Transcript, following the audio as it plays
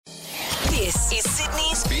is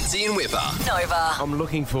Sydney's Fitzy and Whipper. Nova. I'm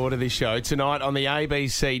looking forward to this show tonight on the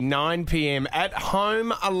ABC, 9 p.m. At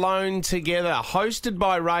Home Alone Together, hosted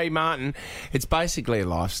by Ray Martin. It's basically a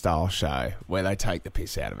lifestyle show where they take the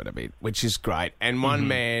piss out of it a bit, which is great. And one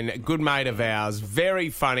man, good mate of ours, very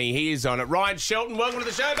funny, he is on it. Ryan Shelton, welcome to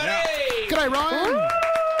the show, buddy! G'day, Ryan.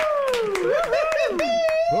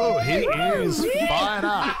 Oh, he is fired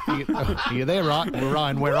up. Are you there, right?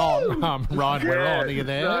 Ryan, we're on. Ryan, we're on. Are you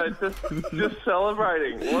there? No, just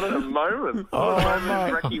celebrating. What a moment. What a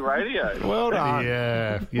moment of Recce Radio. Well done.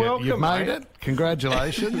 Yeah. Welcome, you've made mate. it.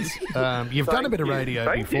 Congratulations. You've done a bit of radio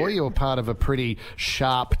Thank before. you. You were part of a pretty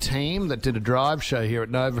sharp team that did a drive show here at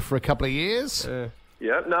Nova for a couple of years.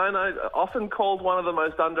 Yeah, no, often called one of the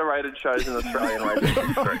most underrated shows in Australian radio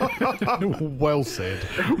history. Well said.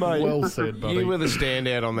 Well said, buddy. You were the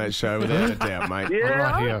standout on that show, without a doubt, mate. Yeah,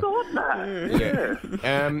 Right I here. thought that.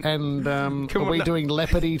 Yeah. And Come are on we now. doing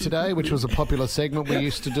Leopardy today, which was a popular segment we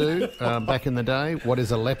used to do back in the day? What is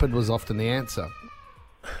a leopard was often the answer.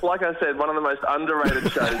 Like I said, one of the most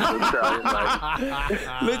underrated shows in Australian radio.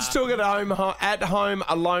 Let's talk at home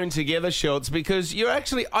alone together, Schultz, because you're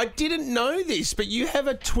actually, I didn't know this, but you have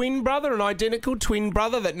a twin brother, an identical twin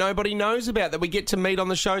brother that nobody knows about, that we get to meet on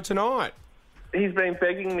the show tonight. He's been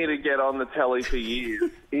begging me to get on the telly for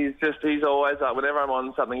years. He's always like, whenever I'm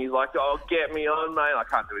on something, he's like, oh, get me on, mate. I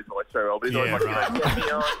can't do his voice very well, but he's always like,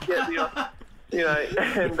 get me on. You know,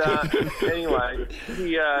 and anyway,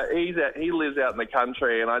 he lives out in the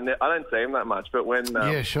country, and I don't see him that much. But when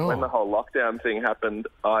sure. when the whole lockdown thing happened,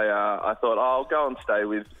 I thought, oh, I'll go and stay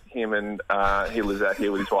with him, and he lives out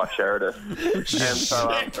here with his wife Sheridan. And so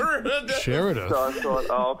Sheridan. so I thought,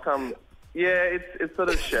 oh, I'll come. Yeah, it's sort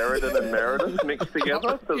of Sheridan and Meredith mixed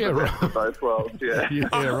together. So Yeah, the best of both worlds. Yeah. Yeah,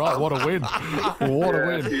 right. What a win. What a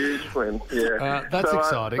win. Huge win. Yeah. That's So,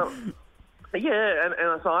 exciting. Yeah,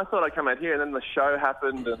 and so I thought I'd come out here, and then the show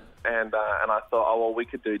happened, and I thought, oh, well, we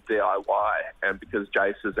could do DIY, and because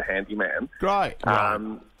Jace is a handyman. Great.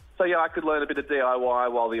 So, yeah, I could learn a bit of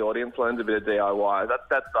DIY while the audience learns a bit of DIY.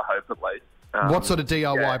 That's the hope, at least. What sort of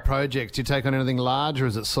DIY yeah. projects? Do you take on anything large, or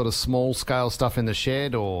is it sort of small-scale stuff in the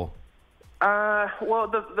shed, or...? Well,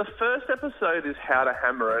 the first episode is how to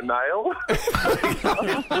hammer a nail.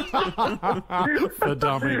 For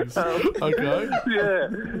dummies. Okay. Yeah.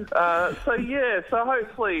 So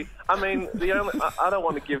hopefully, I mean, I don't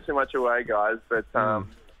want to give too much away, guys, but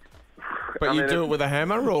But I you mean, do it with a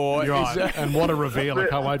hammer, or Right. is that... And what a reveal. I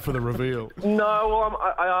can't wait for the reveal. No,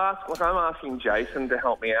 well, I'm asking Jason to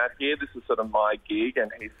help me out here. This is sort of my gig,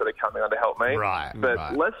 and he's sort of coming on to help me. Right, But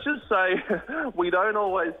right. let's just say we don't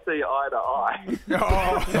always see eye to eye.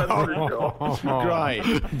 That's for sure.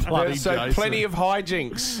 Great. Bloody So Jason. plenty of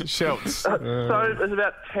hijinks, Schultz. So there's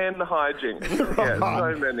about 10 hijinks. Yeah,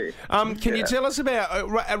 so many. Can you tell us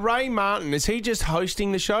about Ray Martin? Is he just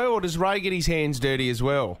hosting the show, or does Ray get his hands dirty as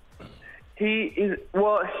well? He's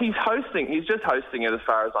hosting. He's just hosting it, as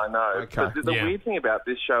far as I know. Okay. But the weird thing about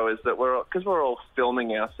this show is that because we're all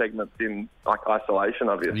filming our segments in isolation,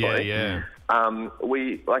 obviously. Yeah.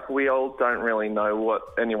 We all don't really know what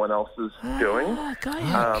anyone else is doing.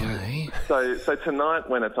 Okay. So tonight,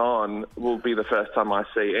 when it's on, will be the first time I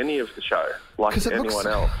see any of the show, like 'Cause it anyone looks-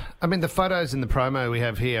 else. I mean, the photos in the promo we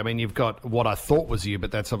have here, I mean, you've got what I thought was you,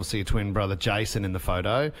 but that's obviously a twin brother, Jason, in the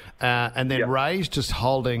photo. And then Yeah. Ray's just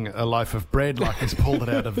holding a loaf of bread like he's pulled it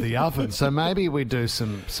out of the oven. So maybe we do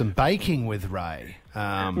some baking with Ray.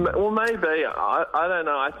 Well, maybe. I don't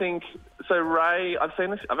know. I think so. Ray, I've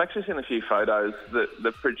actually seen a few photos that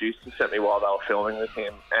the producer sent me while they were filming with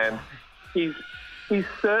him, and he's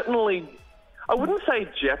certainly. I wouldn't say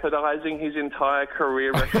jeopardising his entire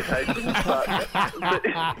career reputation, but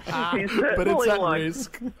he's certainly But it's at like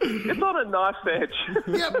risk. it's on a knife edge.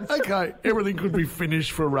 Yep, okay. Everything could be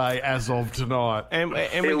finished for Ray as of tonight. And we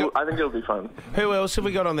got, I think it'll be fun. who else have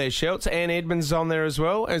we got on there, Schultz? Ann Edmonds on there as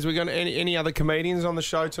well. Has we got any other comedians on the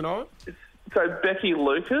show tonight? So Becky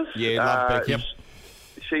Lucas, Yeah, love Becky. Yep.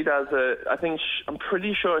 She does I'm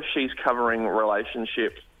pretty sure she's covering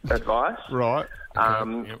relationship advice. Right.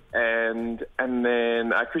 And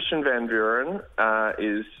then Christian Van Buren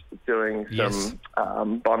is doing Yes.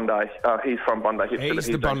 some Bondi. He's from Bondi Hipster, He's but the he's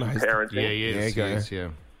doing Bondi. some parenting. Yeah, yes, go. yes, yeah.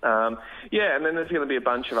 And then there's going to be a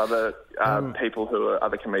bunch of other people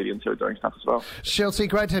other comedians who are doing stuff as well. Chelsea,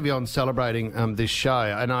 great to have you on celebrating this show.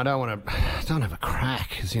 And I don't have a crack,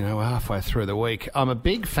 because, we're halfway through the week. I'm a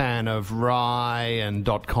big fan of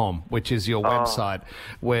Ryan.com, which is your website,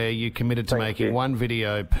 where you committed to making you. one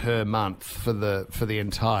video per month for the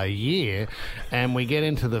entire year. And we get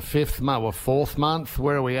into the fourth month.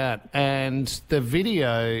 Where are we at? And the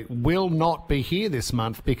video will not be here this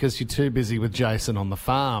month because you're too busy with Jason on the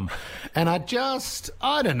farm. arm. And I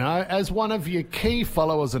don't know, as one of your key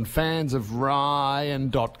followers and fans of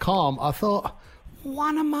Ryan.com, I thought,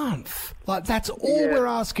 one a month. Like, that's all we're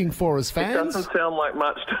asking for as It fans. doesn't sound like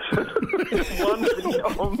much, does it? One video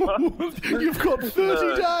a month. You've got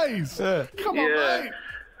 30 days. Come on, Yeah. mate.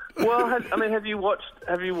 Well, have you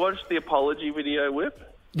watched the apology video, Whip?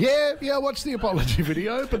 Yeah, I watched the apology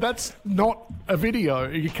video, but that's not a video.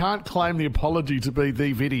 You can't claim the apology to be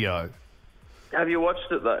the video. Have you watched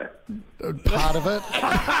it though? Part of it.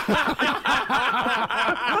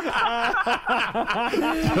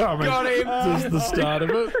 Got him. Just the start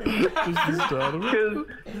of it.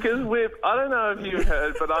 Because Whip, I don't know if you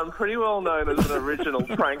heard, but I'm pretty well known as an original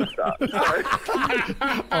prankster.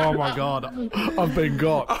 So Oh my God, I've been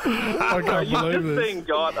got. I can't you've believe just this. been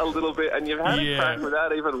got a little bit, and you've had a crack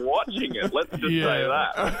without even watching it. Let's just say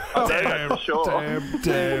that. I know that for sure.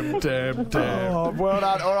 Damn. Oh, well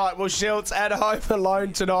done. All right, well, Schultz at Home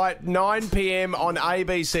Alone tonight, 9 p.m. on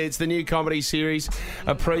ABC. It's the new comedy series.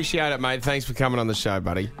 Appreciate it, mate. Thanks for coming on the show,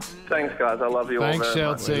 buddy. Thanks, guys. I love you all Thanks, very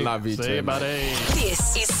much. Chelsea. We love you See too, you, buddy.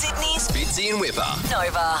 This is Sydney's Fitzy and Whipper.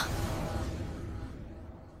 Nova.